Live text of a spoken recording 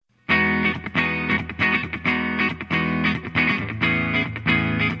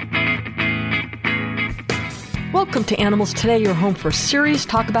Welcome to Animals Today, your home for serious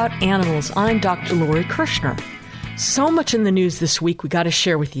talk about animals. I'm Dr. Lori Kirshner. So much in the news this week we got to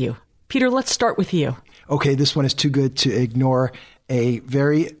share with you. Peter, let's start with you. Okay, this one is too good to ignore. A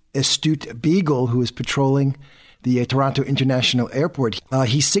very astute beagle who was patrolling the Toronto International Airport.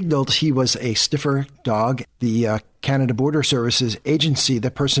 He signaled he was a sniffer dog. The Canada Border Services agency,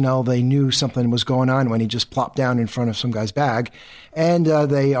 the personnel, they knew something was going on when he just plopped down in front of some guy's bag. And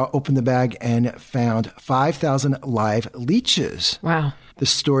they opened the bag and found 5,000 live leeches. Wow.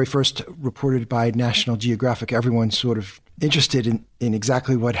 This story first reported by National Geographic. Everyone's sort of interested in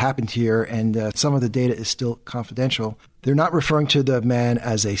exactly what happened here, and some of the data is still confidential. They're not referring to the man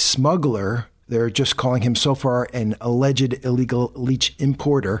as a smuggler. They're just calling him so far an alleged illegal leech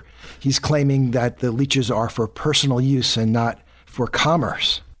importer. He's claiming that the leeches are for personal use and not for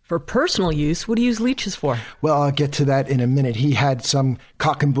commerce. For personal use? What do you use leeches for? Well, I'll get to that in a minute. He had some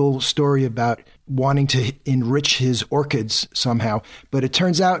cock and bull story about wanting to enrich his orchids somehow. But it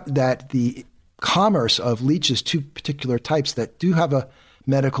turns out that the commerce of leeches, two particular types that do have a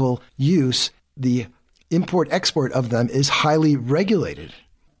medical use, the import-export of them is highly regulated.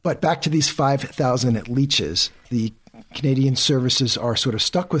 But back to these 5,000 leeches, the Canadian services are sort of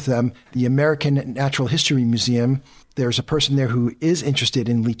stuck with them. The American Natural History Museum, there's a person there who is interested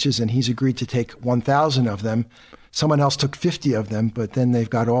in leeches, and he's agreed to take 1,000 of them. Someone else took 50 of them, but then they've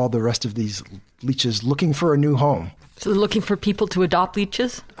got all the rest of these leeches looking for a new home. So they're looking for people to adopt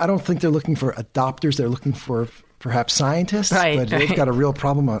leeches? I don't think they're looking for adopters. They're looking for perhaps scientists, right, but they've got a real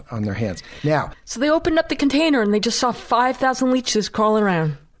problem on their hands. Now, so they opened up the container and they just saw 5,000 leeches crawling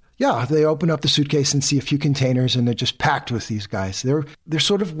around. Yeah, they open up the suitcase and see a few containers, and they're just packed with these guys. They're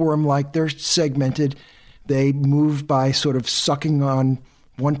sort of worm-like. They're segmented. They move by sort of sucking on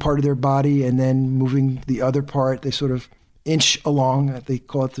one part of their body and then moving the other part. They sort of inch along. They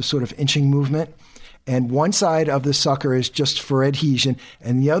call it the sort of inching movement. And one side of the sucker is just for adhesion,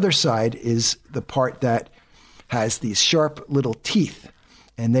 and the other side is the part that has these sharp little teeth.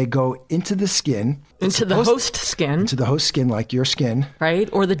 And they go into the skin. Into the host skin. Into the host skin, like your skin. Right,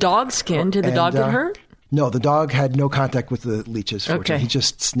 or the dog's skin. Did the dog get hurt? No, the dog had no contact with the leeches, fortunately. Okay. He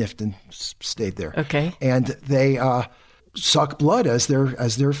just sniffed and stayed there. Okay. And they suck blood as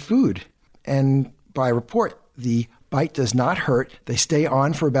their food. And by report, the bite does not hurt. They stay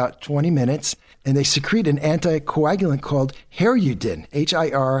on for about 20 minutes, and they secrete an anticoagulant called Hirudin,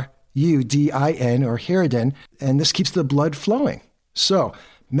 Hirudin, or Hirudin, and this keeps the blood flowing. So,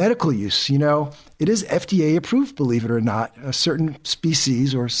 medical use, it is FDA approved, believe it or not. A certain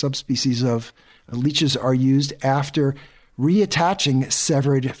species or subspecies of leeches are used after reattaching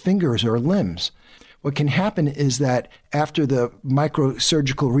severed fingers or limbs. What can happen is that after the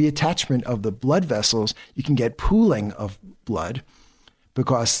microsurgical reattachment of the blood vessels, you can get pooling of blood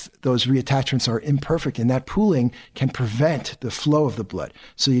because those reattachments are imperfect, and that pooling can prevent the flow of the blood.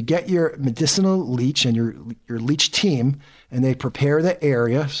 So you get your medicinal leech and your leech team, and they prepare the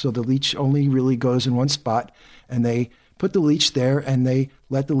area so the leech only really goes in one spot, and they put the leech there, and they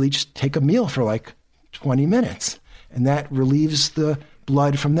let the leech take a meal for like 20 minutes. And that relieves the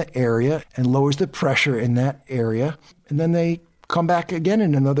blood from the area and lowers the pressure in that area. And then they come back again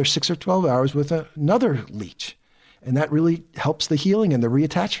in another 6 or 12 hours with another leech. And that really helps the healing and the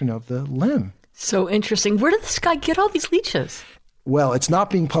reattachment of the limb. So interesting. Where did this guy get all these leeches? Well, it's not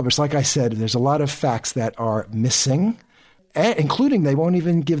being published. Like I said, there's a lot of facts that are missing, including they won't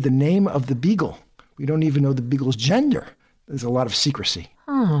even give the name of the beagle. We don't even know the beagle's gender. There's a lot of secrecy.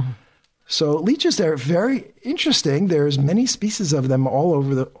 Oh. So leeches, they're very interesting. There's many species of them all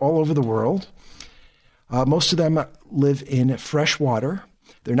over the world. Most of them live in fresh water.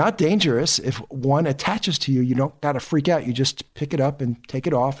 They're not dangerous. If one attaches to you, you don't got to freak out. You just pick it up and take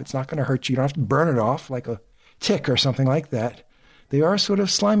it off. It's not going to hurt you. You don't have to burn it off like a tick or something like that. They are sort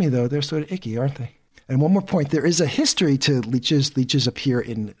of slimy, though. They're sort of icky, aren't they? And one more point, there is a history to leeches. Leeches appear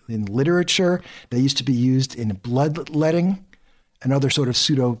in literature. They used to be used in bloodletting and other sort of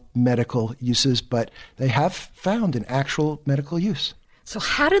pseudo-medical uses, but they have found an actual medical use. So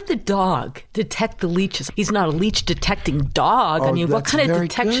how did the dog detect the leeches? He's not a leech-detecting dog. I mean, what kind of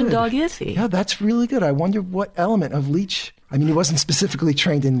detection dog is he? Yeah, that's really good. I wonder what element of leech. I mean, he wasn't specifically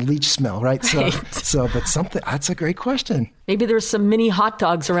trained in leech smell, right? But something, that's a great question. Maybe there's some mini hot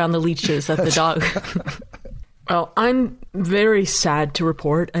dogs around the leeches at the dog. Well, I'm very sad to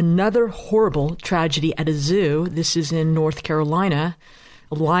report another horrible tragedy at a zoo. This is in North Carolina.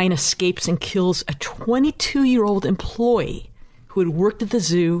 A lion escapes and kills a 22-year-old employee who had worked at the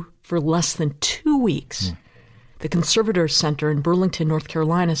zoo for less than 2 weeks. The Conservators Center in Burlington, North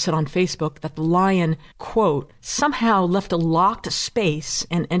Carolina said on Facebook that the lion, quote, somehow left a locked space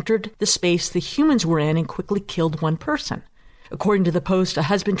and entered the space the humans were in and quickly killed one person. According to the Post, a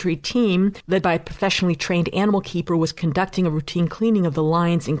husbandry team led by a professionally trained animal keeper was conducting a routine cleaning of the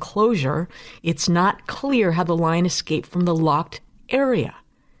lion's enclosure. It's not clear how the lion escaped from the locked area.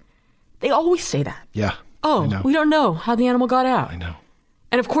 They always say that. Yeah. Oh, we don't know how the animal got out. I know.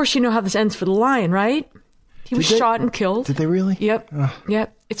 And of course, you know how this ends for the lion, right? He was shot and killed. Did they really? Yep.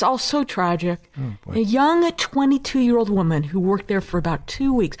 Yep. It's all so tragic. A young 22-year-old woman who worked there for about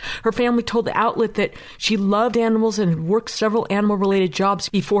 2 weeks. Her family told the outlet that she loved animals and had worked several animal-related jobs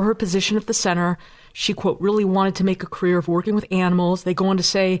before her position at the center. She, quote, really wanted to make a career of working with animals. They go on to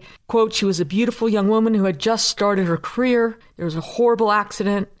say, quote, she was a beautiful young woman who had just started her career. There was a horrible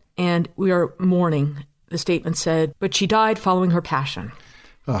accident, and we are mourning, the statement said. But she died following her passion.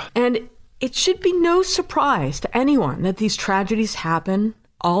 And it should be no surprise to anyone that these tragedies happen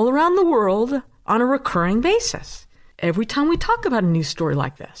all around the world on a recurring basis. Every time we talk about a news story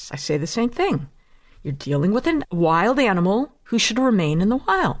like this, I say the same thing. You're dealing with a wild animal who should remain in the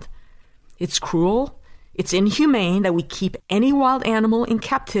wild. It's cruel, it's inhumane that we keep any wild animal in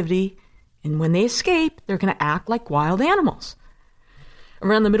captivity, and when they escape, they're going to act like wild animals.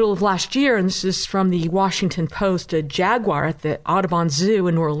 Around the middle of last year, and this is from the Washington Post, a jaguar at the Audubon Zoo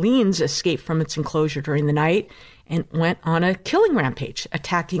in New Orleans escaped from its enclosure during the night and went on a killing rampage,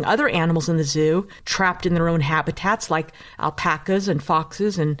 attacking other animals in the zoo trapped in their own habitats like alpacas and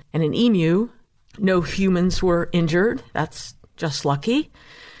foxes and an emu. No humans were injured. That's just lucky.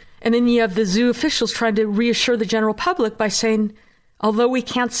 And then you have the zoo officials trying to reassure the general public by saying, although we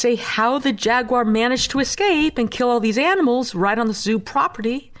can't say how the jaguar managed to escape and kill all these animals right on the zoo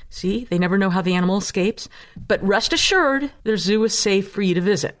property, see, they never know how the animal escapes, but rest assured, their zoo is safe for you to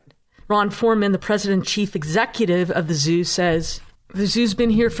visit. Ron Foreman, the president and chief executive of the zoo, says, the zoo's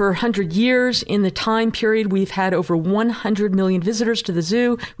been here for 100 years. In the time period, we've had over 100 million visitors to the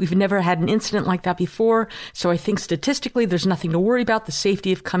zoo. We've never had an incident like that before. So I think statistically, there's nothing to worry about the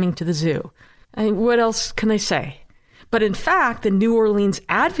safety of coming to the zoo. I mean, what else can they say? But in fact, the New Orleans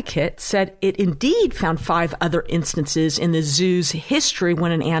Advocate said it indeed found 5 other instances in the zoo's history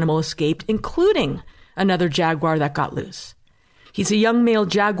when an animal escaped, including another jaguar that got loose. He's a young male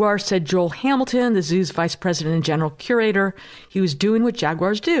jaguar, said Joel Hamilton, the zoo's vice president and general curator. He was doing what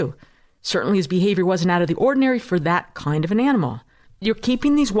jaguars do. Certainly his behavior wasn't out of the ordinary for that kind of an animal. You're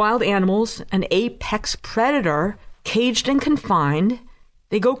keeping these wild animals, an apex predator, caged and confined.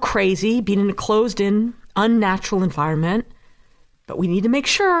 They go crazy, being in a closed-in, unnatural environment. But we need to make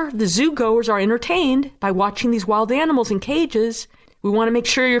sure the zoo goers are entertained by watching these wild animals in cages. We want to make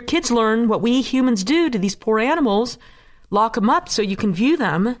sure your kids learn what we humans do to these poor animals. Lock them up so you can view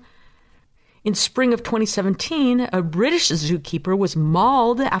them. In spring of 2017, a British zookeeper was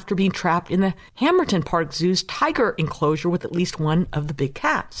mauled after being trapped in the Hamerton Park Zoo's tiger enclosure with at least one of the big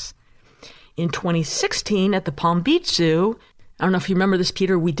cats. In 2016, at the Palm Beach Zoo, I don't know if you remember this,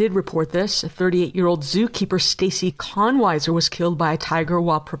 Peter, we did report this. A 38-year-old zookeeper, Stacy Conweiser, was killed by a tiger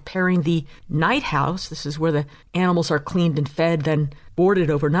while preparing the night house. This is where the animals are cleaned and fed, then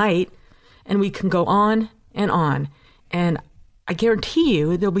boarded overnight. And we can go on and on. And I guarantee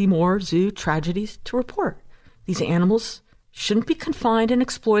you there'll be more zoo tragedies to report. These animals shouldn't be confined and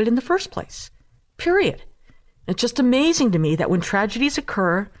exploited in the first place. Period. It's just amazing to me that when tragedies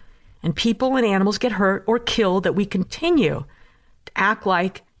occur and people and animals get hurt or killed, that we continue to act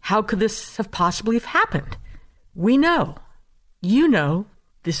like, how could this have possibly have happened? We know, you know,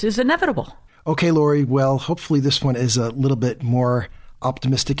 this is inevitable. Okay, Lori, well, hopefully this one is a little bit more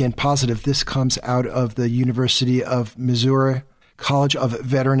optimistic and positive. This comes out of the University of Missouri College of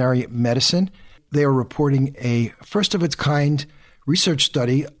Veterinary Medicine. They are reporting a first-of-its-kind research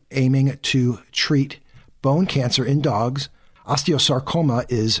study aiming to treat bone cancer in dogs.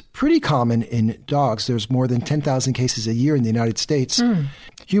 Osteosarcoma is pretty common in dogs. There's more than 10,000 cases a year in the United States.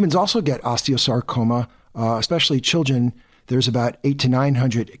 Humans also get osteosarcoma, especially children. There's about 800 to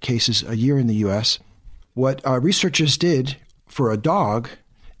 900 cases a year in the U.S. What researchers did for a dog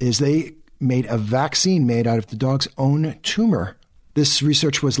is they made a vaccine made out of the dog's own tumor. This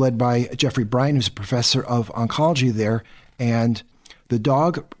research was led by Jeffrey Bryan, who's a professor of oncology there, and the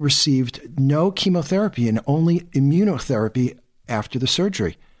dog received no chemotherapy and only immunotherapy after the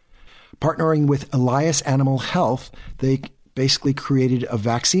surgery. Partnering with Elias Animal Health, they basically created a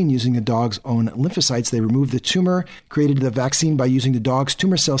vaccine using the dog's own lymphocytes. They removed the tumor, created the vaccine by using the dog's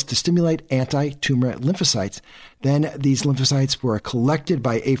tumor cells to stimulate anti-tumor lymphocytes. Then these lymphocytes were collected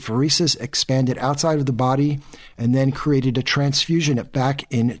by apheresis, expanded outside of the body, and then created a transfusion back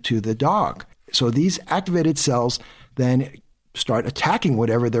into the dog. So these activated cells then start attacking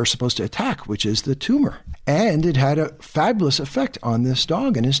whatever they're supposed to attack, which is the tumor. And it had a fabulous effect on this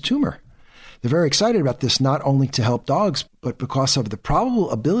dog and his tumor. They're very excited about this, not only to help dogs, but because of the probable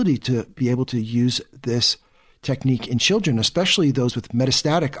ability to be able to use this technique in children, especially those with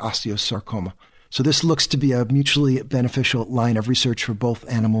metastatic osteosarcoma. So this looks to be a mutually beneficial line of research for both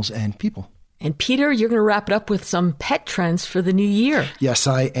animals and people. And Peter, you're going to wrap it up with some pet trends for the new year. Yes,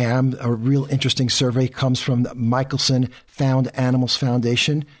 I am. A real interesting survey comes from the Michelson Found Animals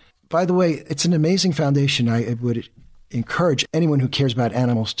Foundation. By the way, it's an amazing foundation. I would encourage anyone who cares about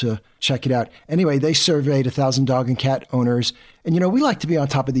animals to check it out. Anyway, they surveyed 1,000 dog and cat owners. And, we like to be on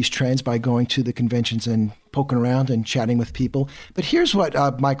top of these trends by going to the conventions and poking around and chatting with people. But here's what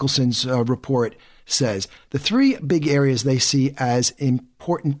Michelson's report says. The three big areas they see as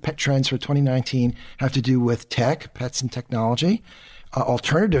important pet trends for 2019 have to do with tech, pets and technology,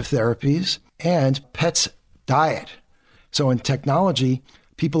 alternative therapies, and pets' diet. So in technology,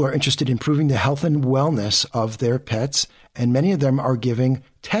 people are interested in improving the health and wellness of their pets, and many of them are giving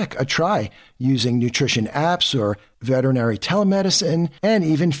tech a try, using nutrition apps or veterinary telemedicine, and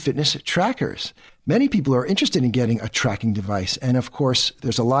even fitness trackers. Many people are interested in getting a tracking device, and of course,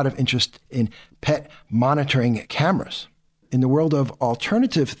 there's a lot of interest in pet monitoring cameras. In the world of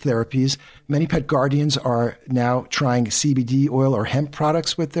alternative therapies, many pet guardians are now trying CBD oil or hemp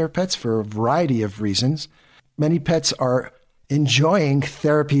products with their pets for a variety of reasons. Many pets are enjoying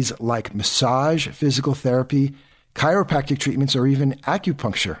therapies like massage, physical therapy, chiropractic treatments, or even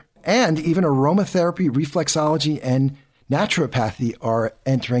acupuncture. And even aromatherapy, reflexology, and naturopathy are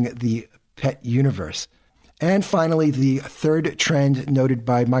entering the pet universe. And finally, the third trend noted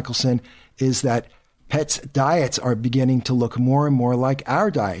by Michelson is that pets' diets are beginning to look more and more like our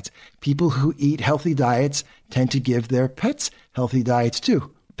diets. People who eat healthy diets tend to give their pets healthy diets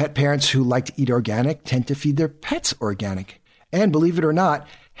too. Pet parents who like to eat organic tend to feed their pets organic. And believe it or not,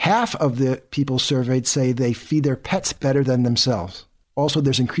 half of the people surveyed say they feed their pets better than themselves. Also,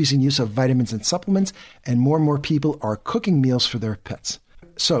 there's increasing use of vitamins and supplements, and more people are cooking meals for their pets.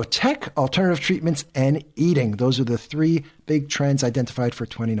 So tech, alternative treatments, and eating. Those are the three big trends identified for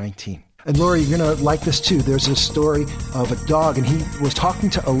 2019. And Laura, you're going to like this too. There's a story of a dog, and he was talking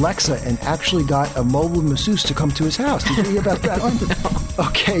to Alexa and actually got a mobile masseuse to come to his house. Did you hear about that one? No.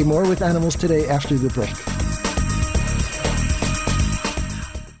 Okay, more with Animals Today after the break.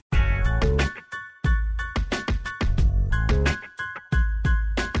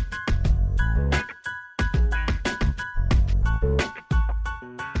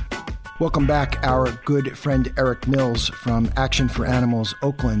 Welcome back. Our good friend Eric Mills from Action for Animals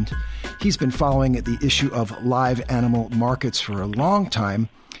Oakland. He's been following the issue of live animal markets for a long time.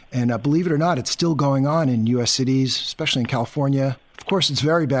 And believe it or not, it's still going on in U.S. cities, especially in California. Of course, it's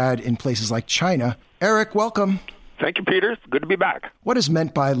very bad in places like China. Eric, welcome. Thank you, Peter. Good to be back. What is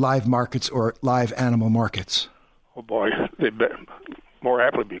meant by live markets or live animal markets? Oh, boy. They'd more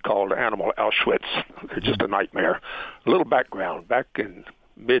aptly be called animal Auschwitz. They're just a nightmare. A little background. Back in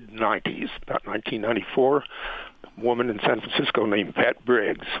mid-90s, about 1994, a woman in San Francisco named Pat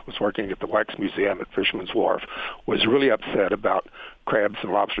Briggs was working at the Wax Museum at Fisherman's Wharf, was really upset about crabs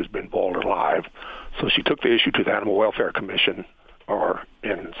and lobsters being boiled alive. So she took the issue to the Animal Welfare Commission, or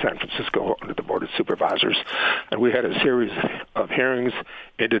in San Francisco under the Board of Supervisors, and we had a series of hearings,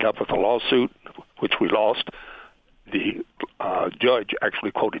 ended up with a lawsuit, which we lost. The judge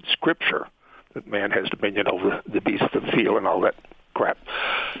actually quoted scripture that man has dominion over the beasts of the field and all that crap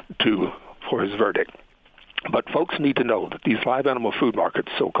for his verdict. But folks need to know that these live animal food markets,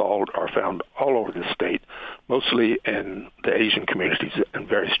 so-called, are found all over the state, mostly in the Asian communities and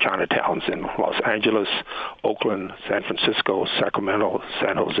various Chinatowns in Los Angeles, Oakland, San Francisco, Sacramento,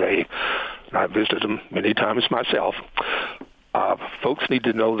 San Jose. And I've visited them many times myself. Folks need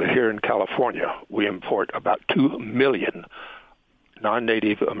to know that here in California, we import about 2 million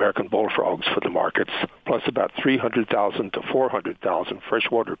non-native American bullfrogs for the markets, plus about 300,000 to 400,000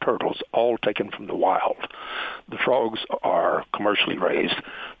 freshwater turtles, all taken from the wild. The frogs are commercially raised.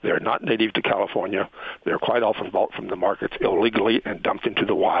 They're not native to California. They're quite often bought from the markets illegally and dumped into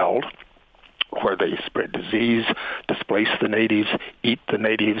the wild, where they spread disease, displace the natives, eat the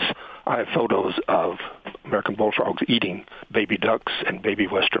natives. I have photos of American bullfrogs eating baby ducks and baby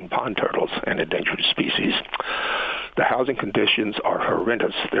western pond turtles, an endangered species. The housing conditions are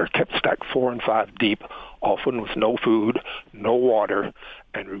horrendous. They're kept stacked 4 and 5 deep, often with no food, no water,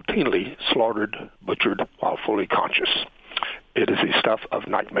 and routinely slaughtered, butchered while fully conscious. It is the stuff of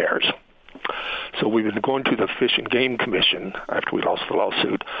nightmares. So we've been going to the Fish and Game Commission after we lost the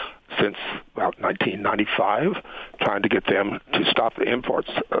lawsuit since about 1995, trying to get them to stop the imports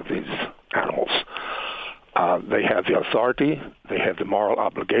of these animals. They have the authority, they have the moral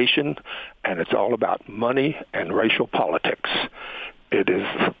obligation, and it's all about money and racial politics. It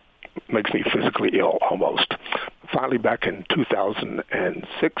makes me physically ill almost. Finally, back in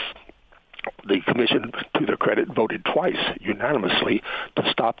 2006, the commission, to their credit, voted twice unanimously to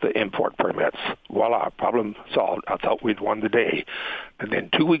stop the import permits. Voila, problem solved. I thought we'd won the day. And then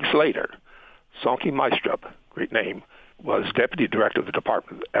 2 weeks later, Sonke Meistrup, great name, was deputy director of the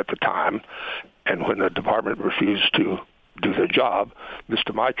department at the time. And when the department refused to do their job,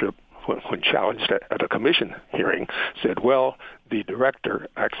 Mr. Meistrup, when challenged at a commission hearing, said, well, the director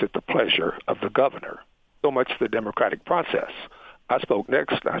acts at the pleasure of the governor. So much for the democratic process. I spoke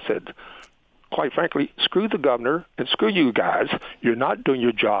next. I said, quite frankly, screw the governor and screw you guys. You're not doing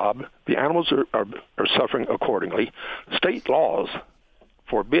your job. The animals are suffering accordingly. State laws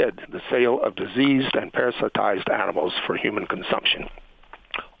forbid the sale of diseased and parasitized animals for human consumption.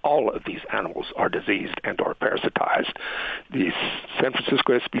 All of these animals are diseased and or parasitized. The San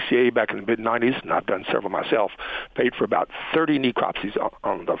Francisco SPCA back in the mid-'90s, and I've done several myself, paid for about 30 necropsies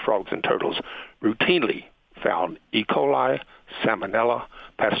on the frogs and turtles, routinely found E. coli, Salmonella,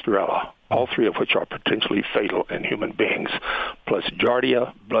 Pasteurella, all three of which are potentially fatal in human beings, plus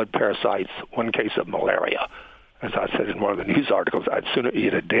Giardia, blood parasites, one case of malaria. As I said in one of the news articles, I'd sooner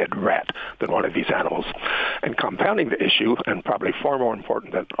eat a dead rat than one of these animals. And compounding the issue, and probably far more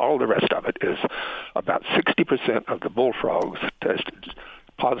important than all the rest of it, is about 60% of the bullfrogs tested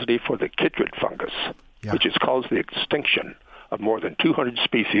positive for the chytrid fungus, which has caused the extinction of more than 200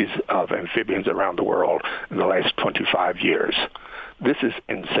 species of amphibians around the world in the last 25 years. This is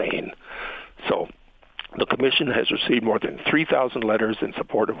insane. So the commission has received more than 3,000 letters in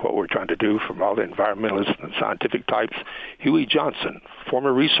support of what we're trying to do from all the environmentalists and scientific types. Huey Johnson,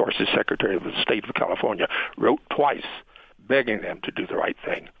 former Resources Secretary of the state of California, wrote twice begging them to do the right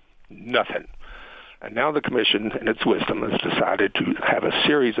thing. Nothing. And now the commission, in its wisdom, has decided to have a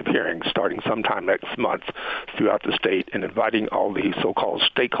series of hearings starting sometime next month throughout the state and inviting all the so-called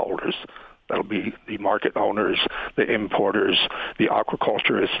stakeholders. That'll be the market owners, the importers, the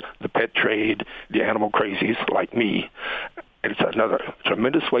aquaculturists, the pet trade, the animal crazies like me. And it's another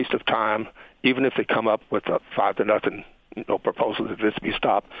tremendous waste of time. Even if they come up with a 5-0 proposal that this be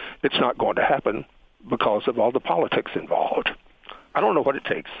stopped, it's not going to happen because of all the politics involved. I don't know what it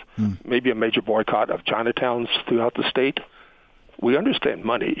takes. Maybe a major boycott of Chinatowns throughout the state. We understand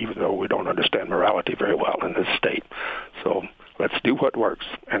money, even though we don't understand morality very well in this state. So let's do what works.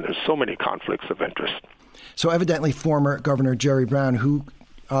 And there's so many conflicts of interest. So evidently former Governor Jerry Brown, who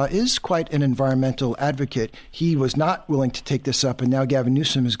is quite an environmental advocate, he was not willing to take this up, and now Gavin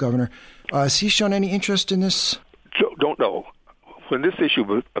Newsom is governor. Has he shown any interest in this? Don't know. When this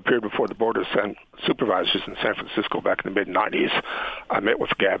issue appeared before the Board of Supervisors in San Francisco back in the mid-'90s, I met with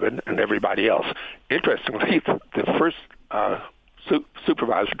Gavin and everybody else. Interestingly, the first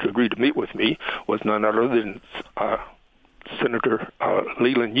supervisor to agree to meet with me was none other than Senator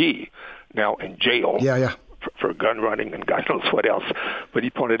Leland Yee, now in jail for gun running and God knows what else. But he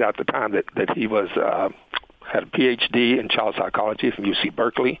pointed out at the time that he was had a Ph.D. in child psychology from UC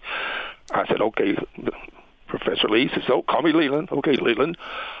Berkeley. I said, okay. Professor Lee says, oh, call me Leland. Okay, Leland.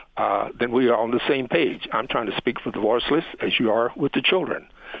 Then we are on the same page. I'm trying to speak for the voiceless as you are with the children.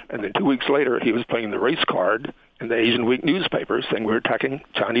 And then 2 weeks later, he was playing the race card in the Asian Week newspaper saying we're attacking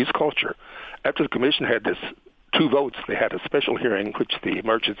Chinese culture. After the commission had this 2 votes, they had a special hearing, which the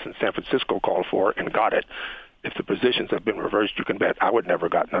merchants in San Francisco called for and got it. If the positions have been reversed, you can bet I would never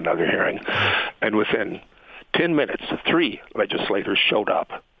gotten another hearing. And within 10 minutes, 3 legislators showed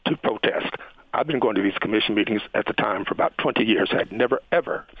up to protest. I've been going to these commission meetings at the time for about 20 years. I had never,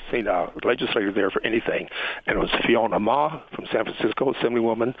 ever seen a legislator there for anything. And it was Fiona Ma from San Francisco,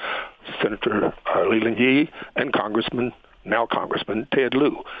 Assemblywoman, Senator Leland Yee, and now Congressman Ted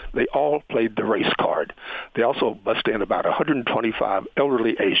Lieu. They all played the race card. They also busted in about 125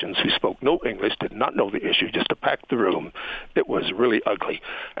 elderly Asians who spoke no English, did not know the issue, just to pack the room. It was really ugly.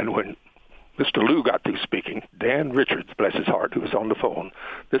 And when Mr. Lieu got through speaking, Dan Richards, bless his heart, who was on the phone,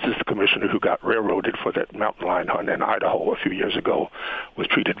 this is the commissioner who got railroaded for that mountain lion hunt in Idaho a few years ago, was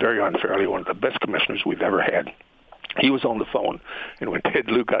treated very unfairly, one of the best commissioners we've ever had. He was on the phone, and when Ted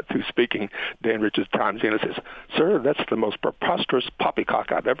Lieu got through speaking, Dan Richards chimes in and says, sir, that's the most preposterous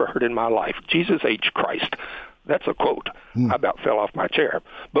poppycock I've ever heard in my life. Jesus H. Christ. That's a quote. I about fell off my chair.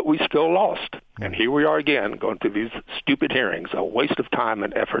 But we still lost. And here we are again going through these stupid hearings, a waste of time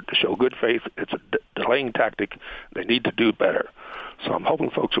and effort to show good faith. It's a delaying tactic. They need to do better. So I'm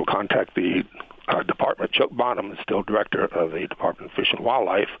hoping folks will contact the department. Chuck Bonham is still director of the Department of Fish and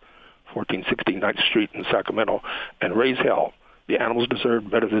Wildlife, 1416 9th Street in Sacramento, and raise hell. The animals deserve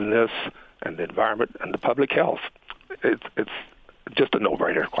better than this, and the environment and the public health. It's just a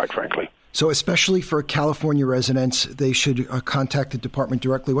no-brainer, quite frankly. So especially for California residents, they should contact the department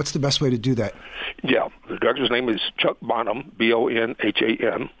directly. What's the best way to do that? Yeah, the director's name is Chuck Bonham,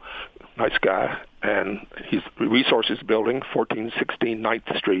 Bonham, nice guy, and he's Resources Building, 1416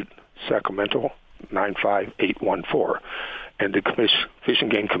 9th Street, Sacramento, 95814. And the Fish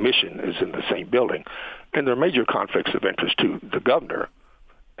and Game Commission is in the same building. And there are major conflicts of interest, too. The governor,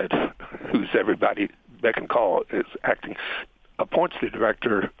 who's everybody beck and call, is appoints the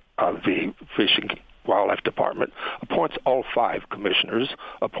director of the Fish and Wildlife Department, appoints all 5 commissioners,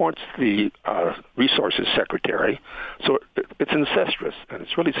 appoints the Resources Secretary. So it's incestuous, and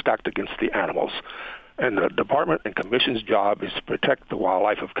it's really stacked against the animals. And the department and commission's job is to protect the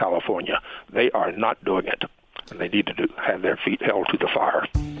wildlife of California. They are not doing it, and they need to have their feet held to the fire.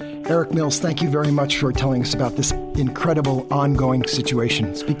 Eric Mills, thank you very much for telling us about this incredible ongoing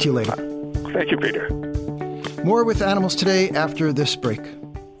situation. Speak to you later. Thank you, Peter. More with Animals Today after this break.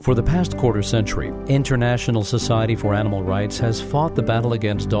 For the past quarter century, International Society for Animal Rights has fought the battle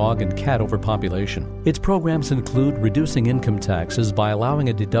against dog and cat overpopulation. Its programs include reducing income taxes by allowing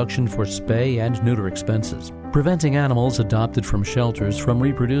a deduction for spay and neuter expenses, preventing animals adopted from shelters from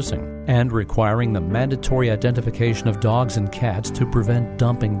reproducing, and requiring the mandatory identification of dogs and cats to prevent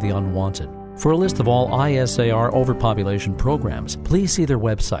dumping the unwanted. For a list of all ISAR overpopulation programs, please see their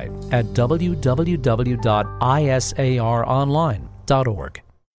website at www.isaronline.org.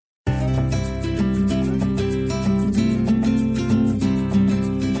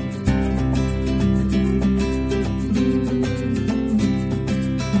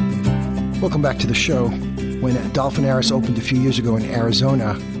 Welcome back to the show. When Dolphinaris opened a few years ago in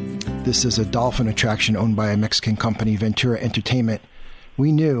Arizona, this is a dolphin attraction owned by a Mexican company, Ventura Entertainment,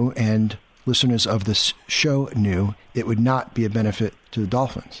 we knew, and listeners of this show knew, it would not be a benefit to the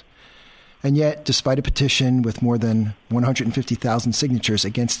dolphins. And yet, despite a petition with more than 150,000 signatures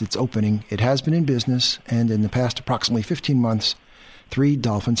against its opening, it has been in business, and in the past approximately 15 months, 3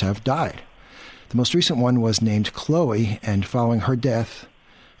 dolphins have died. The most recent one was named Chloe, and following her death,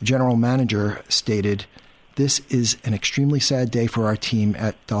 the general manager stated, "This is an extremely sad day for our team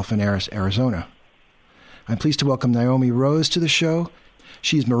at Dolphinaris, Arizona." I'm pleased to welcome Naomi Rose to the show.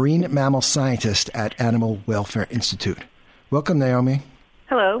 She's marine mammal scientist at Animal Welfare Institute. Welcome, Naomi.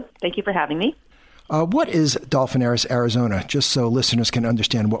 Hello. Thank you for having me. What is Dolphinaris, Arizona, just so listeners can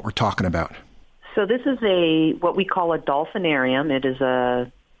understand what we're talking about? So this is what we call a dolphinarium. It is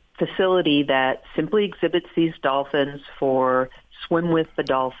a facility that simply exhibits these dolphins for swim with the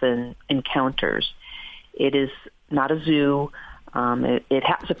dolphin encounters. It is not a zoo. It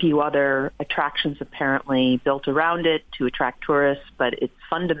has a few other attractions apparently built around it to attract tourists, but it's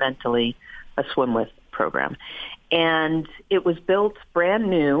fundamentally a swim with program. And it was built brand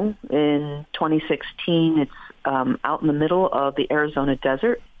new in 2016. It's out in the middle of the Arizona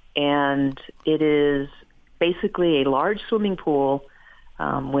desert, and it is basically a large swimming pool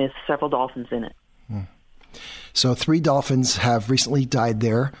with several dolphins in it. So 3 dolphins have recently died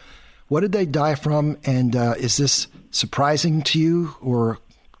there. What did they die from, and is this surprising to you or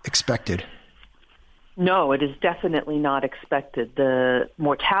expected? No, it is definitely not expected. The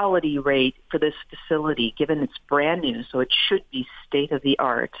mortality rate for this facility, given it's brand new, so it should be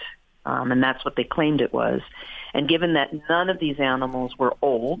state-of-the-art, and that's what they claimed it was. And given that none of these animals were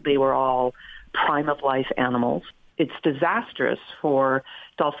old, they were all prime-of-life animals, it's disastrous for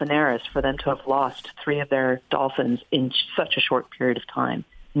Dolphinaris for them to have lost 3 of their dolphins in such a short period of time.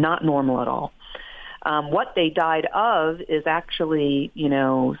 Not normal at all. What they died of is actually,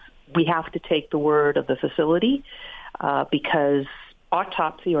 we have to take the word of the facility because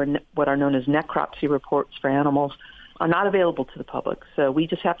autopsy or what are known as necropsy reports for animals are not available to the public. So we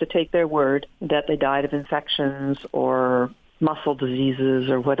just have to take their word that they died of infections or muscle diseases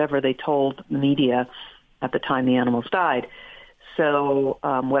or whatever they told the media at the time the animals died. So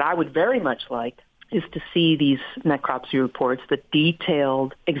what I would very much like is to see these necropsy reports, the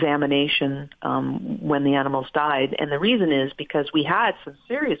detailed examination when the animals died. And the reason is because we had some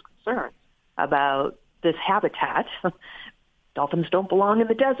serious concerns about this habitat. Dolphins don't belong in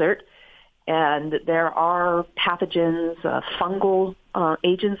the desert, and there are pathogens, fungal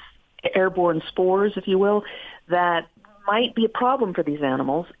agents, airborne spores, if you will, that might be a problem for these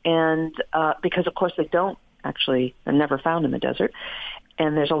animals. And because, of course, they're never found in the desert.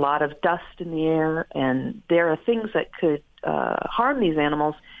 And there's a lot of dust in the air, and there are things that could harm these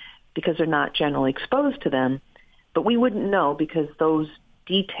animals because they're not generally exposed to them. But we wouldn't know because those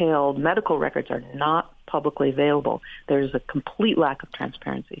detailed medical records are not publicly available. There's a complete lack of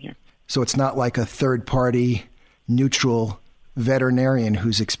transparency here. So it's not like a third-party, neutral veterinarian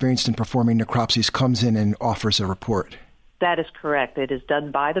who's experienced in performing necropsies comes in and offers a report. That is correct. It is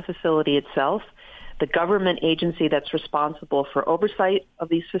done by the facility itself. The government agency that's responsible for oversight of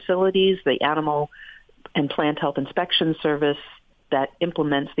these facilities, the Animal and Plant Health Inspection Service that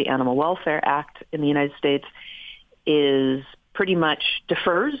implements the Animal Welfare Act in the United States, is pretty much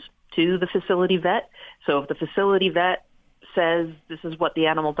defers to the facility vet. So if the facility vet says this is what the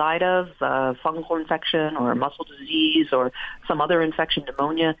animal died of, fungal infection or muscle disease or some other infection,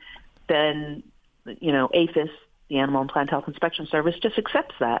 pneumonia, then, APHIS, the Animal and Plant Health Inspection Service, just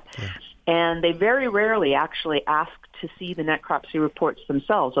accepts that. Yeah. And they very rarely actually ask to see the necropsy reports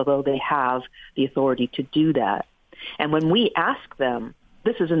themselves, although they have the authority to do that. And when we ask them,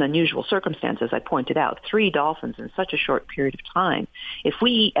 this is an unusual circumstance, as I pointed out, 3 dolphins in such a short period of time. If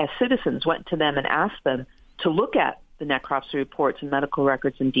we, as citizens, went to them and asked them to look at the necropsy reports and medical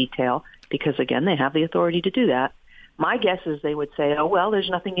records in detail, because, again, they have the authority to do that, my guess is they would say, oh, well, there's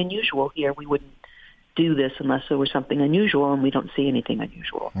nothing unusual here. We wouldn't do this unless there was something unusual, and we don't see anything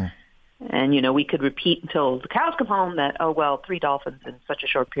unusual. Mm. And, we could repeat until the cows come home that, 3 dolphins in such a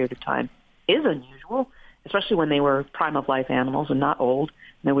short period of time is unusual, especially when they were prime-of-life animals and not old,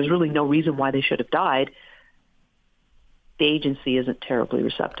 and there was really no reason why they should have died. The agency isn't terribly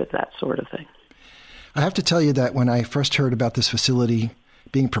receptive to that sort of thing. I have to tell you that when I first heard about this facility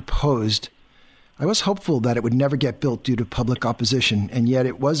being proposed, I was hopeful that it would never get built due to public opposition, and yet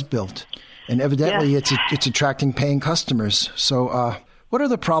it was built. And evidently it's attracting paying customers. So what are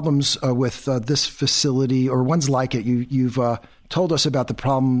the problems with this facility or ones like it? You've told us about the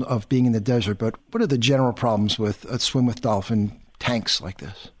problem of being in the desert, but what are the general problems with a swim with dolphin tanks like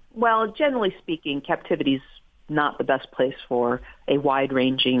this? Well, generally speaking, captivity is not the best place for a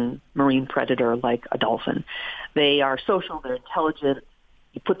wide-ranging marine predator like a dolphin. They are social, they're intelligent.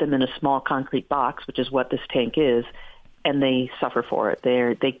 You put them in a small concrete box, which is what this tank is, and they suffer for it.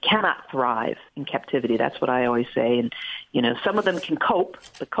 They cannot thrive in captivity. That's what I always say. And, some of them can cope,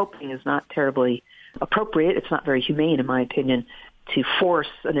 but coping is not terribly appropriate. It's not very humane, in my opinion, to force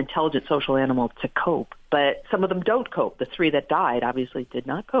an intelligent social animal to cope. But some of them don't cope. The 3 that died obviously did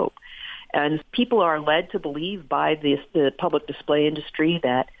not cope. And people are led to believe by the public display industry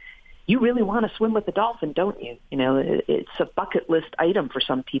that you really want to swim with the dolphin, don't you? It's a bucket list item for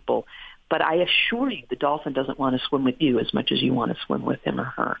some people. But I assure you the dolphin doesn't want to swim with you as much as you want to swim with him or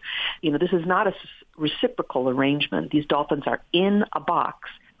her. This is not a reciprocal arrangement. These dolphins are in a box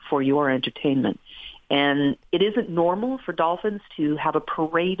for your entertainment. And it isn't normal for dolphins to have a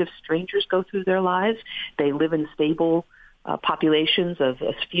parade of strangers go through their lives. They live in stable populations of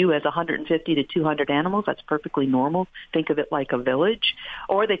as few as 150 to 200 animals. That's perfectly normal. Think of it like a village.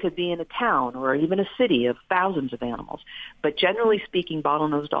 Or they could be in a town or even a city of thousands of animals. But generally speaking,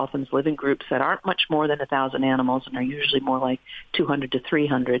 bottlenose dolphins live in groups that aren't much more than 1,000 animals and are usually more like 200 to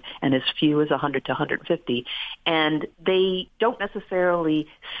 300 and as few as 100 to 150. And they don't necessarily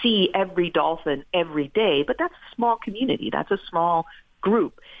see every dolphin every day, but that's a small community. That's a small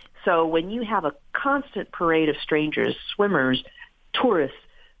group. So when you have a constant parade of strangers, swimmers, tourists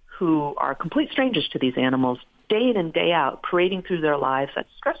who are complete strangers to these animals, day in and day out, parading through their lives,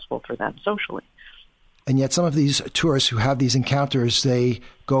 that's stressful for them socially. And yet some of these tourists who have these encounters, they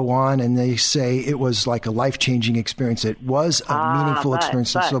go on and they say it was like a life-changing experience. It was a meaningful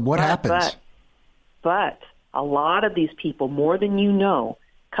experience. So what happens? But a lot of these people, more than you know,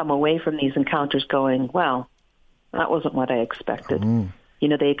 come away from these encounters going, well, that wasn't what I expected.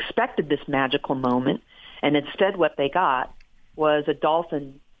 They expected this magical moment, and instead what they got was a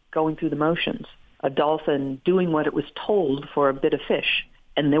dolphin going through the motions, a dolphin doing what it was told for a bit of fish,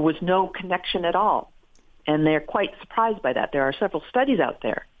 and there was no connection at all. And they're quite surprised by that. There are several studies out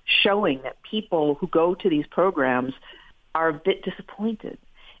there showing that people who go to these programs are a bit disappointed.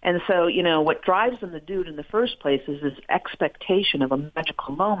 And so, what drives them to do it in the first place is this expectation of a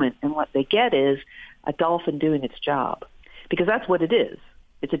magical moment, and what they get is a dolphin doing its job. Because that's what it is.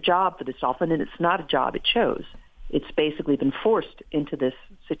 It's a job for this dolphin, and it's not a job it chose. It's basically been forced into this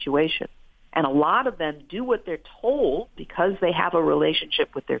situation. And a lot of them do what they're told because they have a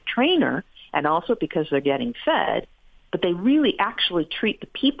relationship with their trainer and also because they're getting fed, but they really actually treat the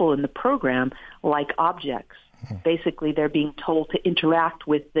people in the program like objects. Basically, they're being told to interact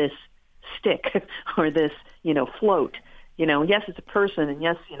with this stick or this, float. Yes, it's a person, and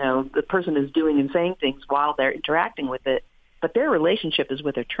yes, the person is doing and saying things while they're interacting with it, but their relationship is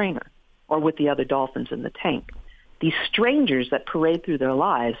with their trainer or with the other dolphins in the tank. These strangers that parade through their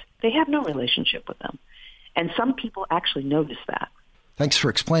lives, they have no relationship with them. And some people actually notice that. Thanks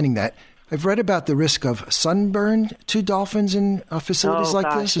for explaining that. I've read about the risk of sunburn to dolphins in facilities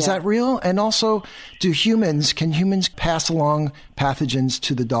this. Is that real? And also, can humans pass along pathogens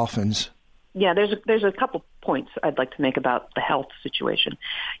to the dolphins? Yeah, there's a couple points I'd like to make about the health situation.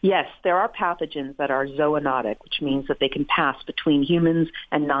 Yes, there are pathogens that are zoonotic, which means that they can pass between humans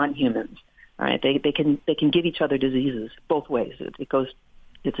and non-humans. All right, they can give each other diseases both ways.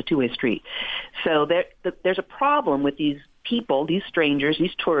 It's a two-way street. So there's a problem with these people, these strangers,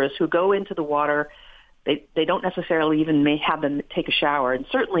 these tourists who go into the water. They don't necessarily even may have them take a shower. And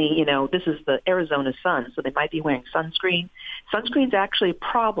certainly, this is the Arizona sun, so they might be wearing sunscreen. Sunscreen's actually a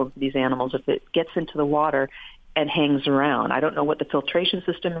problem for these animals if it gets into the water and hangs around. I don't know what the filtration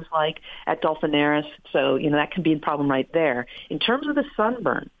system is like at Dolphinaris, so, that can be a problem right there. In terms of the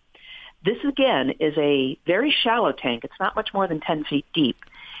sunburn, this, again, is a very shallow tank. It's not much more than 10 feet deep,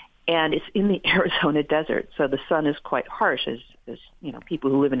 and it's in the Arizona desert, so the sun is quite harsh, as people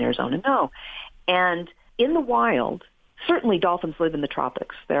who live in Arizona know. And in the wild, certainly dolphins live in the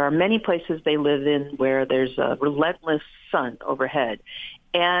tropics. There are many places they live in where there's a relentless sun overhead.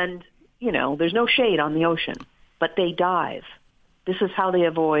 And, there's no shade on the ocean, but they dive. This is how they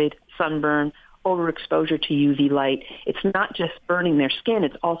avoid sunburn, overexposure to UV light. It's not just burning their skin,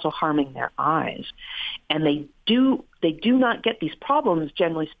 it's also harming their eyes. And they do not get these problems,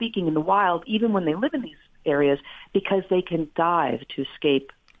 generally speaking, in the wild, even when they live in these areas, because they can dive to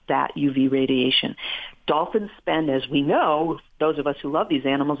escape that UV radiation. Dolphins spend, as we know, those of us who love these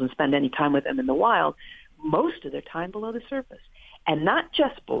animals and spend any time with them in the wild, most of their time below the surface. And not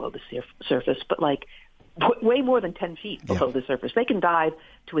just below the surface, but like way more than 10 feet below the surface. They can dive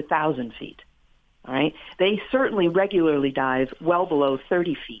to 1,000 feet. All right. They certainly regularly dive well below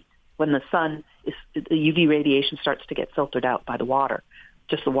 30 feet when the UV radiation starts to get filtered out by the water,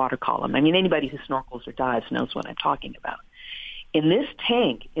 just the water column. I mean, anybody who snorkels or dives knows what I'm talking about. In this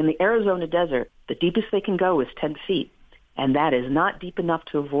tank, in the Arizona desert, the deepest they can go is 10 feet, and that is not deep enough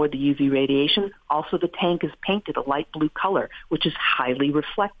to avoid the UV radiation. Also, the tank is painted a light blue color, which is highly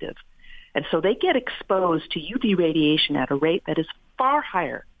reflective. And so they get exposed to UV radiation at a rate that is far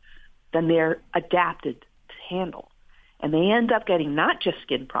higher than they're adapted to handle. And they end up getting not just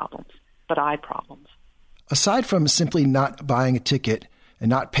skin problems, but eye problems. Aside from simply not buying a ticket and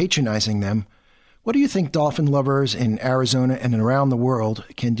not patronizing them, what do you think dolphin lovers in Arizona and around the world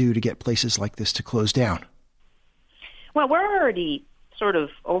can do to get places like this to close down? Well, we're already sort of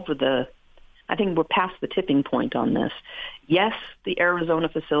I think we're past the tipping point on this. Yes, the Arizona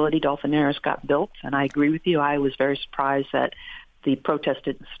facility, Dolphinaris, got built, and I agree with you. I was very surprised that the protest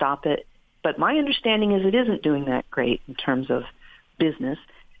didn't stop it. But my understanding is it isn't doing that great in terms of business,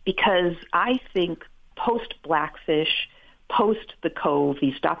 because I think post-Blackfish, post The Cove,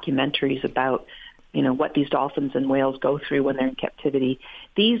 these documentaries about what these dolphins and whales go through when they're in captivity,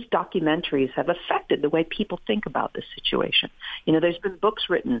 these documentaries have affected the way people think about this situation. There's been books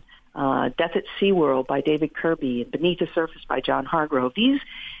written, Death at SeaWorld by David Kirby and Beneath the Surface by John Hargrove. These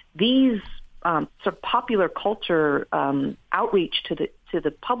sort of popular culture outreach to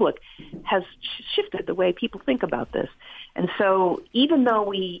the public has shifted the way people think about this. And so even though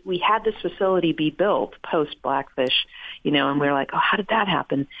we had this facility be built post Blackfish, and we're like, oh, how did that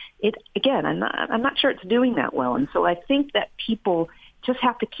happen? I'm not sure it's doing that well. And so I think that people just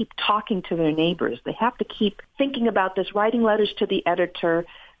have to keep talking to their neighbors. They have to keep thinking about this, writing letters to the editor,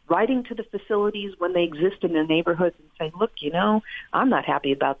 writing to the facilities when they exist in their neighborhoods and say, look, I'm not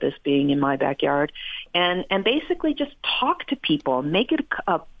happy about this being in my backyard. And basically just talk to people, make it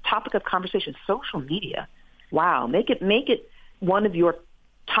a topic of conversation. Social media. Wow. Make it one of your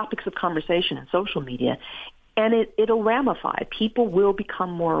topics of conversation in social media. And it'll ramify. People will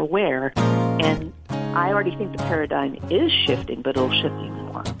become more aware. And I already think the paradigm is shifting, but it'll shift even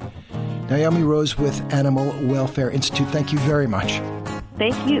more. Naomi Rose with Animal Welfare Institute, thank you very much.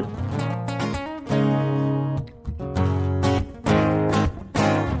 Thank you.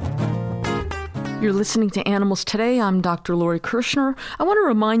 You're listening to Animals Today. I'm Dr. Lori Kirshner. I want to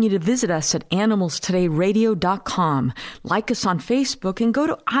remind you to visit us at animalstodayradio.com. Like us on Facebook and go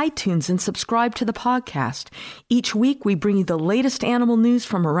to iTunes and subscribe to the podcast. Each week, we bring you the latest animal news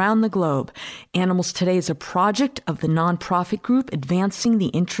from around the globe. Animals Today is a project of the nonprofit group Advancing the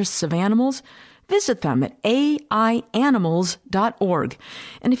Interests of Animals. Visit them at aianimals.org.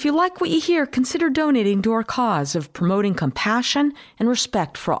 And if you like what you hear, consider donating to our cause of promoting compassion and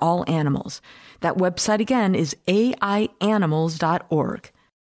respect for all animals. That website again is aianimals.org.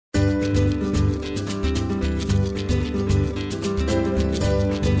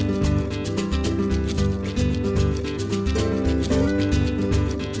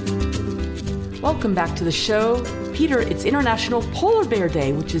 Welcome back to the show. Peter, it's International Polar Bear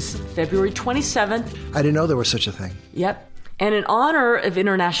Day, which is February 27th. I didn't know there was such a thing. Yep. And in honor of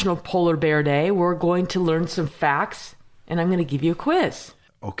International Polar Bear Day, we're going to learn some facts, and I'm going to give you a quiz.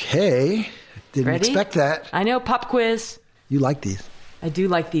 Okay. Didn't Ready? expect that. I know, pop quiz. You like these. I do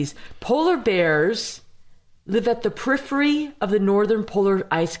like these. Polar bears live at the periphery of the northern polar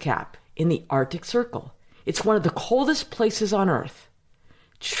ice cap in the Arctic Circle. It's one of the coldest places on Earth.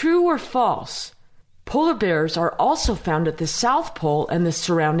 True or false? Polar bears are also found at the South Pole and the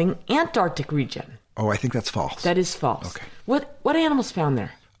surrounding Antarctic region. Oh, I think that's false. That is false. Okay. What animals found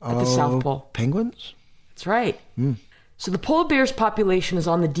there at the South Pole? Penguins? That's right. So the polar bear's population is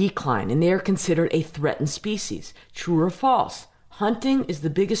on the decline, and they are considered a threatened species. True or false? Hunting is the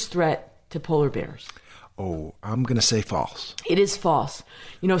biggest threat to polar bears. Oh, I'm going to say false. It is false.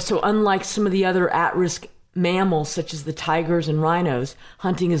 So unlike some of the other at-risk mammals, such as the tigers and rhinos,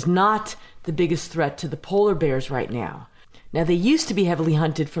 hunting is not the biggest threat to the polar bears right now. Now, they used to be heavily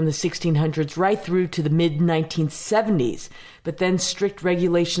hunted from the 1600s right through to the mid-1970s, but then strict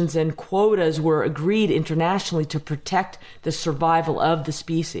regulations and quotas were agreed internationally to protect the survival of the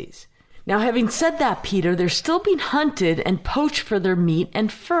species. Now, having said that, Peter, they're still being hunted and poached for their meat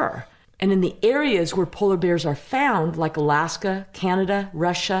and fur. And in the areas where polar bears are found, like Alaska, Canada,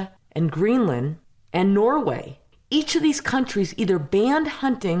 Russia, and Greenland, and Norway, each of these countries either banned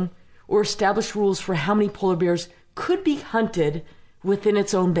hunting or established rules for how many polar bears could be hunted within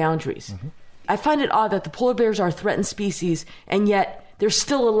its own boundaries. I find it odd that the polar bears are a threatened species, and yet they're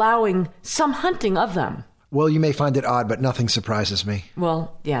still allowing some hunting of them. Well, you may find it odd, but nothing surprises me.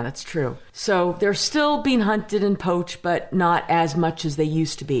 Well, yeah, that's true. So they're still being hunted and poached, but not as much as they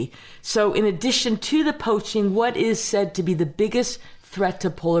used to be. So in addition to the poaching, what is said to be the biggest threat to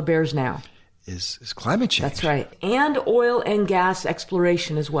polar bears now? Is climate change. That's right. And oil and gas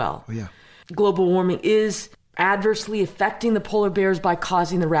exploration as well. Oh, yeah. Global warming is adversely affecting the polar bears by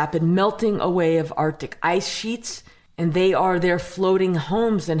causing the rapid melting away of Arctic ice sheets, and they are their floating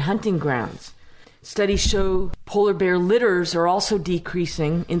homes and hunting grounds. Studies show polar bear litters are also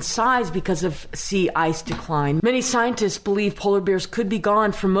decreasing in size because of sea ice decline. Many scientists believe polar bears could be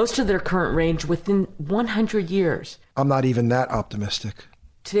gone from most of their current range within 100 years. I'm not even that optimistic.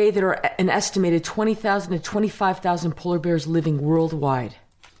 Today, there are an estimated 20,000 to 25,000 polar bears living worldwide.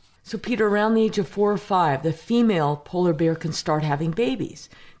 So, Peter, around the age of 4 or 5, the female polar bear can start having babies.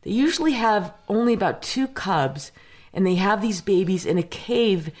 They usually have only about 2 cubs, and they have these babies in a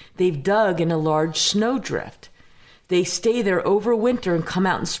cave they've dug in a large snowdrift. They stay there over winter and come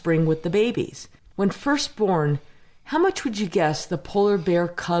out in spring with the babies. When first born, how much would you guess the polar bear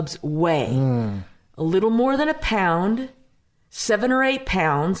cubs weigh? A little more than a pound, 7 or 8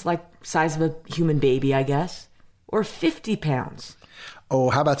 pounds, like size of a human baby, I guess, or 50 pounds. Oh,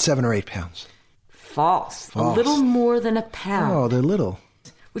 how about 7 or 8 pounds? False. A little more than a pound. Oh, they're little.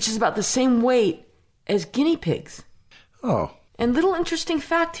 Which is about the same weight as guinea pigs. Oh. And little interesting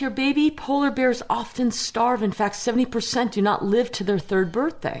fact here, baby polar bears often starve. In fact, 70% do not live to their 3rd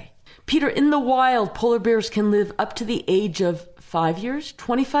birthday. Peter, in the wild, polar bears can live up to the age of 5 years,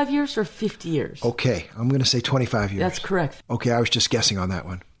 25 years, or 50 years. Okay, I'm going to say 25 years. That's correct. Okay, I was just guessing on that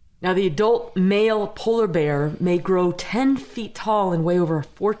one. Now, the adult male polar bear may grow 10 feet tall and weigh over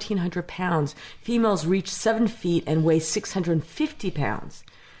 1,400 pounds. Females reach 7 feet and weigh 650 pounds.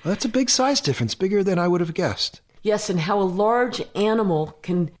 Well, that's a big size difference, bigger than I would have guessed. Yes, and how a large animal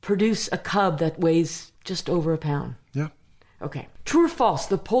can produce a cub that weighs just over a pound. Yeah. Okay. True or false?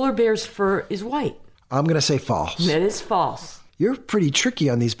 The polar bear's fur is white. I'm going to say false. That is false. You're pretty tricky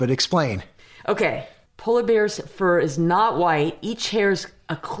on these, but explain. Okay. Polar bear's fur is not white. Each hair is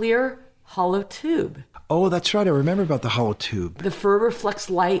a clear, hollow tube. Oh, that's right. I remember about the hollow tube. The fur reflects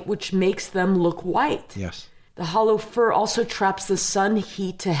light, which makes them look white. Yes. The hollow fur also traps the sun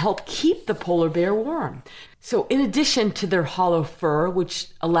heat to help keep the polar bear warm. So in addition to their hollow fur, which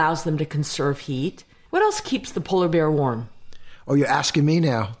allows them to conserve heat, what else keeps the polar bear warm? Oh, you're asking me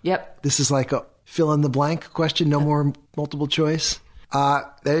now? Yep. This is like a fill-in-the-blank question, no more multiple choice?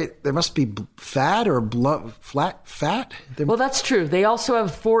 There must be fat or flat fat? Well, that's true. They also have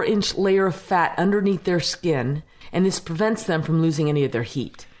a 4-inch layer of fat underneath their skin, and this prevents them from losing any of their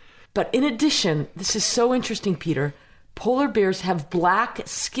heat. But in addition, this is so interesting, Peter, polar bears have black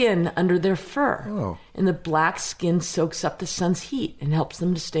skin under their fur. Oh. And the black skin soaks up the sun's heat and helps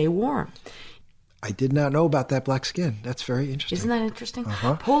them to stay warm. I did not know about that black skin. That's very interesting. Isn't that interesting?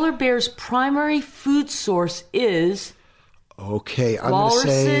 Uh-huh. Polar bears' primary food source is okay, I'm going to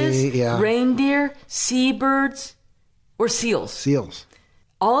walruses, say, reindeer, seabirds, or seals. Seals.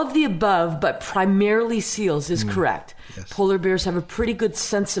 All of the above, but primarily seals, is correct. Yes. Polar bears have a pretty good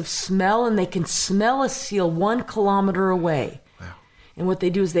sense of smell, and they can smell a seal 1 kilometer away. Wow. And what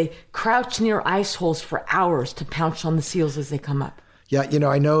they do is they crouch near ice holes for hours to pounce on the seals as they come up. Yeah,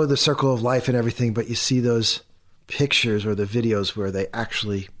 I know the circle of life and everything, but you see those pictures or the videos where they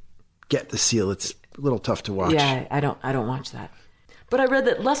actually get the seal. It's a little tough to watch. Yeah, I don't watch that. But I read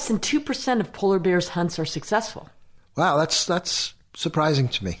that less than 2% of polar bears' hunts are successful. Wow, that's surprising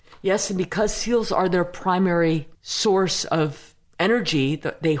to me. Yes, and because seals are their primary source of energy,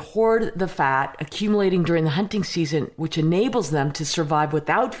 they hoard the fat accumulating during the hunting season, which enables them to survive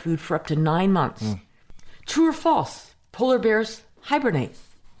without food for up to 9 months. True or false? Polar bears hibernate.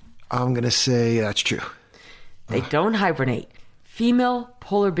 I'm going to say that's true. They don't hibernate. Female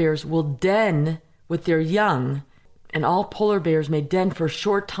polar bears will den with their young, and all polar bears may den for a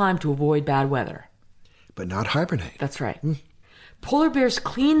short time to avoid bad weather. But not hibernate. That's right. Polar bears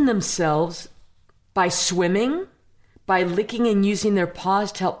clean themselves by swimming, by licking and using their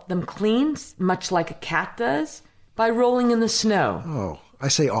paws to help them clean, much like a cat does, by rolling in the snow. Oh, I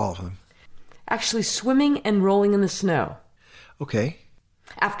say all of them. Actually, swimming and rolling in the snow. Okay.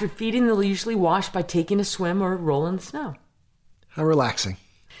 After feeding, they'll usually wash by taking a swim or roll in the snow. How relaxing.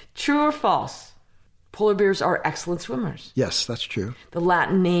 True or false? Polar bears are excellent swimmers. Yes, that's true. The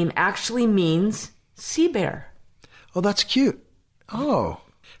Latin name actually means sea bear. Oh, that's cute. Oh.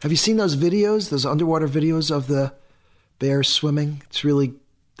 Have you seen those videos, those underwater videos of the bears swimming?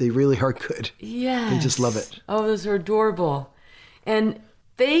 They really are good. Yes. They just love it. Oh, those are adorable. And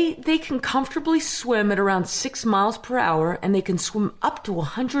they can comfortably swim at around 6 miles per hour, and they can swim up to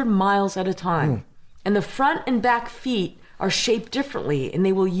 100 miles at a time. And the front and back feet are shaped differently, and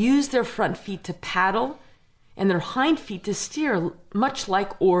they will use their front feet to paddle and their hind feet to steer, much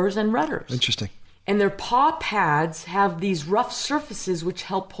like oars and rudders. Interesting. And their paw pads have these rough surfaces which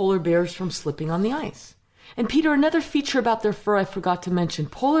help polar bears from slipping on the ice. And Peter, another feature about their fur I forgot to mention.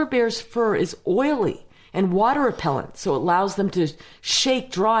 Polar bears' fur is oily and water repellent, so it allows them to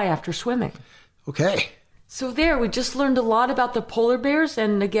shake dry after swimming. Okay. So there, we just learned a lot about the polar bears,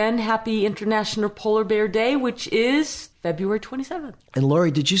 and again, happy International Polar Bear Day, which is February 27th. And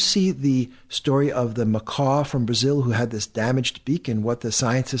Lori, did you see the story of the macaw from Brazil who had this damaged beak and what the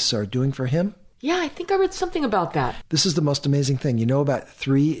scientists are doing for him? Yeah, I think I read something about that. This is the most amazing thing. You know about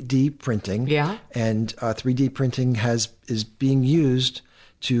 3D printing. Yeah. And 3D printing is being used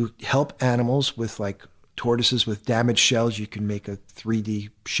to help animals with like tortoises with damaged shells. You can make a 3D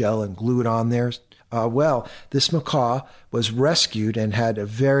shell and glue it on there. Well, this macaw was rescued and had a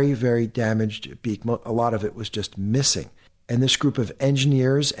very, very damaged beak. A lot of it was just missing. And this group of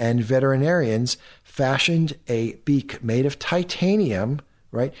engineers and veterinarians fashioned a beak made of titanium,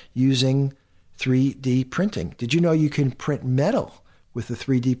 right, using 3D printing. Did you know you can print metal with a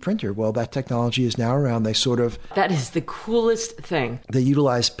 3D printer? Well, that technology is now around. That is the coolest thing. They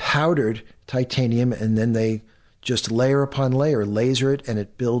utilize powdered titanium, and then they just layer upon layer, laser it, and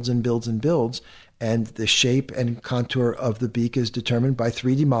it builds and builds and builds. And the shape and contour of the beak is determined by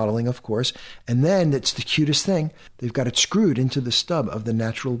 3D modeling, of course. And then it's the cutest thing. They've got it screwed into the stub of the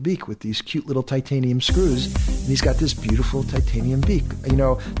natural beak with these cute little titanium screws. And he's got this beautiful titanium beak. You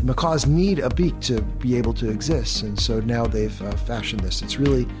know, the macaws need a beak to be able to exist. And so now they've fashioned this. It's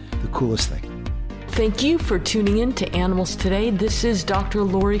really the coolest thing. Thank you for tuning in to Animals Today. This is Dr.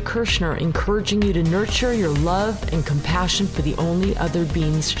 Lori Kirshner, encouraging you to nurture your love and compassion for the only other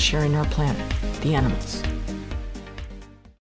beings sharing our planet, the animals.